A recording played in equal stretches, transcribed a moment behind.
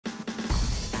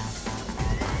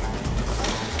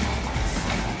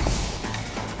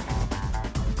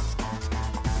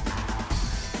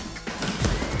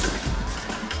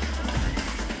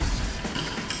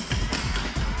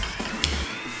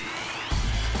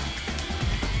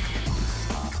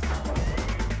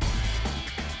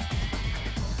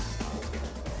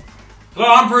Hello,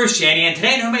 I'm Bruce Shaney, and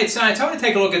today in Homemade Science I want to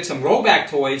take a look at some rollback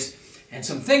toys and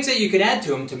some things that you could add to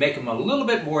them to make them a little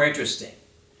bit more interesting.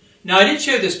 Now, I did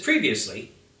show this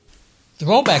previously. The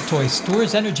rollback toy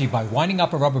stores energy by winding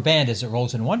up a rubber band as it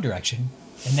rolls in one direction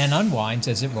and then unwinds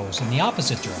as it rolls in the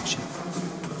opposite direction.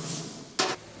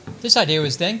 This idea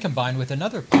was then combined with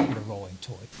another popular rolling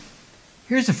toy.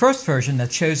 Here's the first version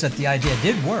that shows that the idea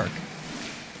did work.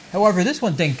 However, this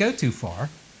one didn't go too far.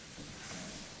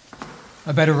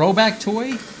 A better rollback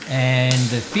toy, and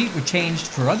the feet were changed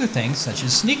for other things such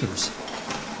as sneakers.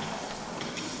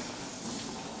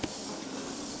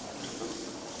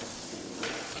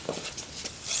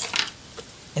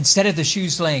 Instead of the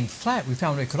shoes laying flat, we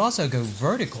found it could also go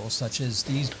vertical, such as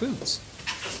these boots.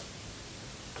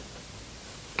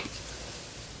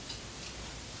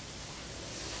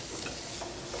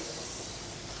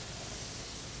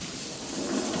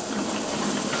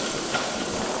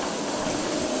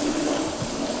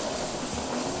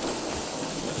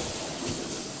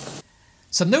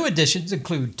 Some new additions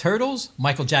include turtles,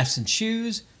 Michael Jackson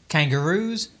shoes,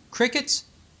 kangaroos, crickets,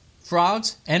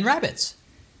 frogs, and rabbits.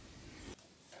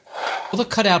 All the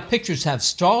cutout pictures have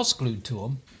straws glued to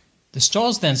them. The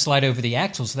straws then slide over the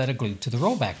axles that are glued to the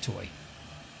rollback toy.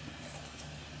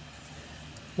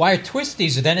 Wire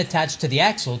twisties are then attached to the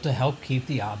axle to help keep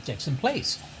the objects in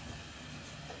place.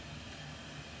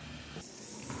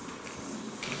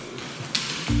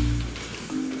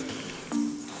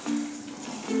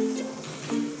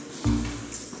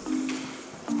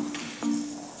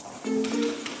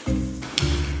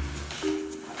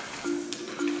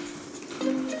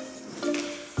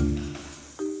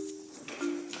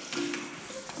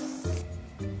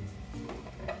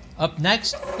 Up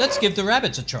next, let's give the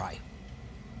rabbits a try.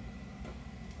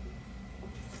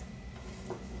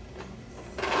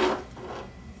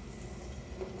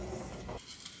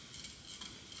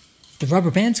 The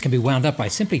rubber bands can be wound up by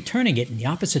simply turning it in the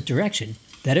opposite direction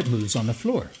that it moves on the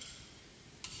floor.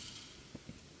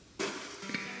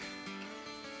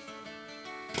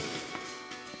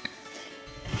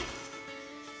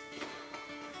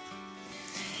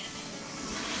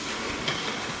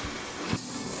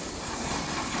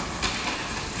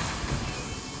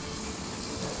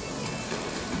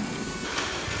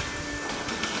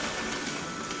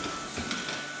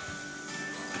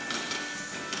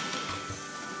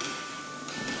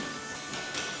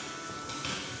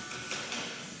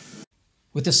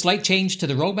 With a slight change to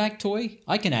the rollback toy,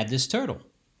 I can add this turtle.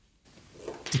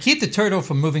 To keep the turtle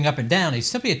from moving up and down, he's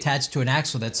simply attached to an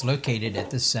axle that's located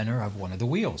at the center of one of the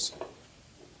wheels.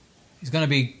 He's going to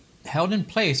be held in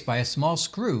place by a small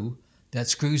screw that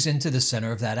screws into the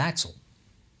center of that axle.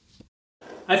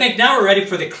 I think now we're ready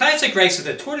for the classic race of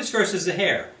the tortoise versus the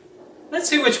hare. Let's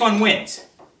see which one wins.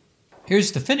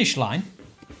 Here's the finish line.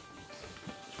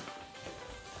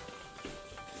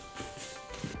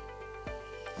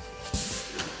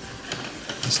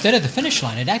 Instead of the finish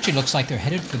line, it actually looks like they're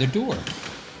headed for the door.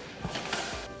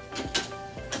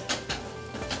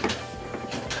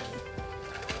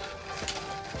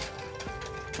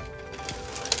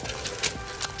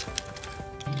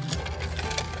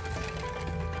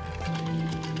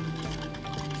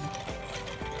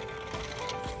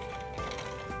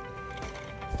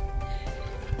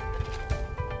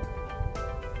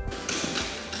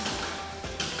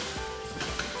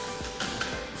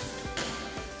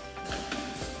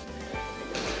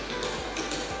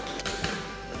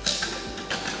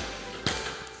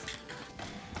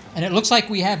 And it looks like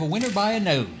we have a winner by a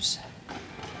nose.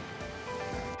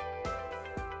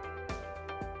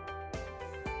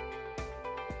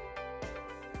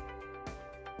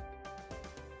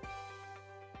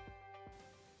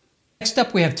 Next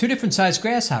up, we have two different sized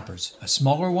grasshoppers, a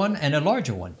smaller one and a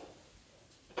larger one.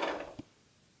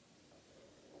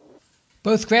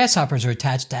 Both grasshoppers are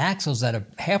attached to axles that are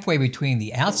halfway between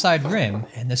the outside rim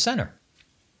and the center.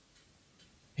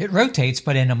 It rotates,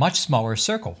 but in a much smaller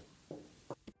circle.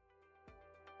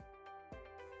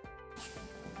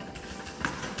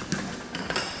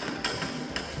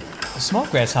 A small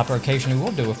grasshopper occasionally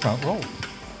will do a front roll.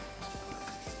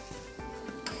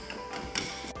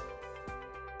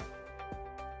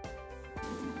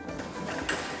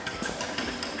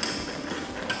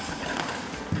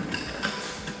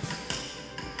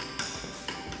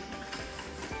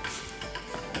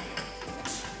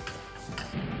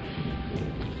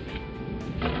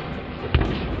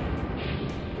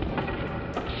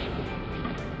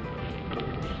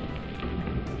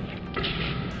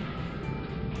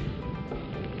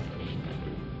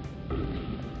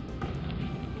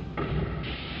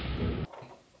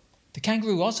 The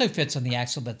kangaroo also fits on the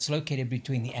axle that's located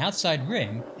between the outside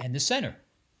rim and the center.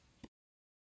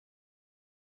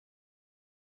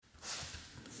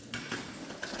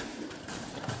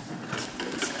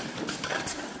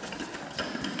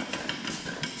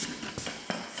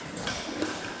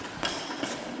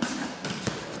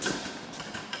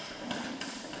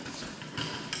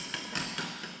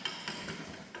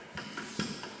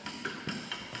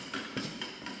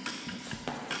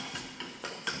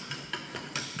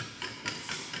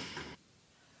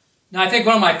 Now I think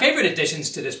one of my favorite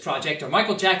additions to this project are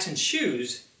Michael Jackson's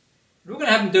shoes. We're going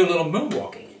to have him do a little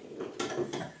moonwalking.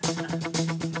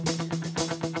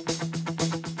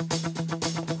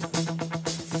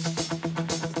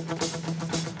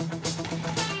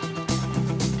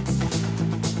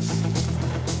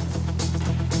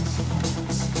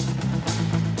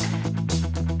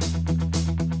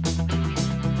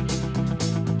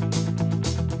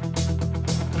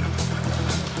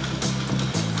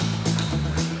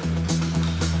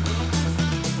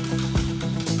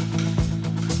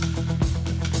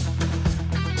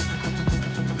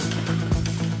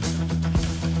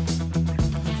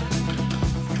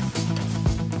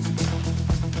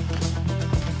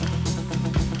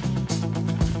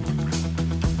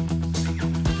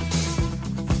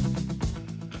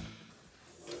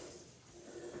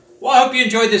 Well, I hope you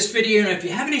enjoyed this video, and if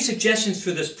you have any suggestions for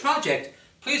this project,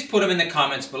 please put them in the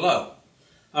comments below.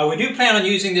 We do plan on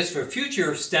using this for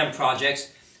future STEM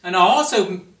projects, and I'll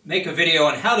also make a video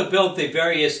on how to build the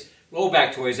various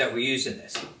rollback toys that we use in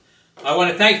this. I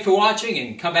want to thank you for watching,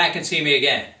 and come back and see me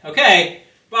again. Okay,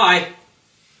 bye!